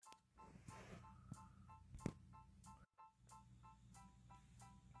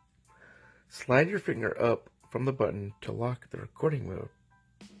Slide your finger up from the button to lock the recording mode.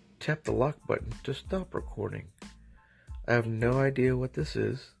 Tap the lock button to stop recording. I have no idea what this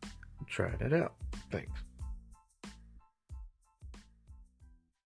is. I'm trying it out. Thanks.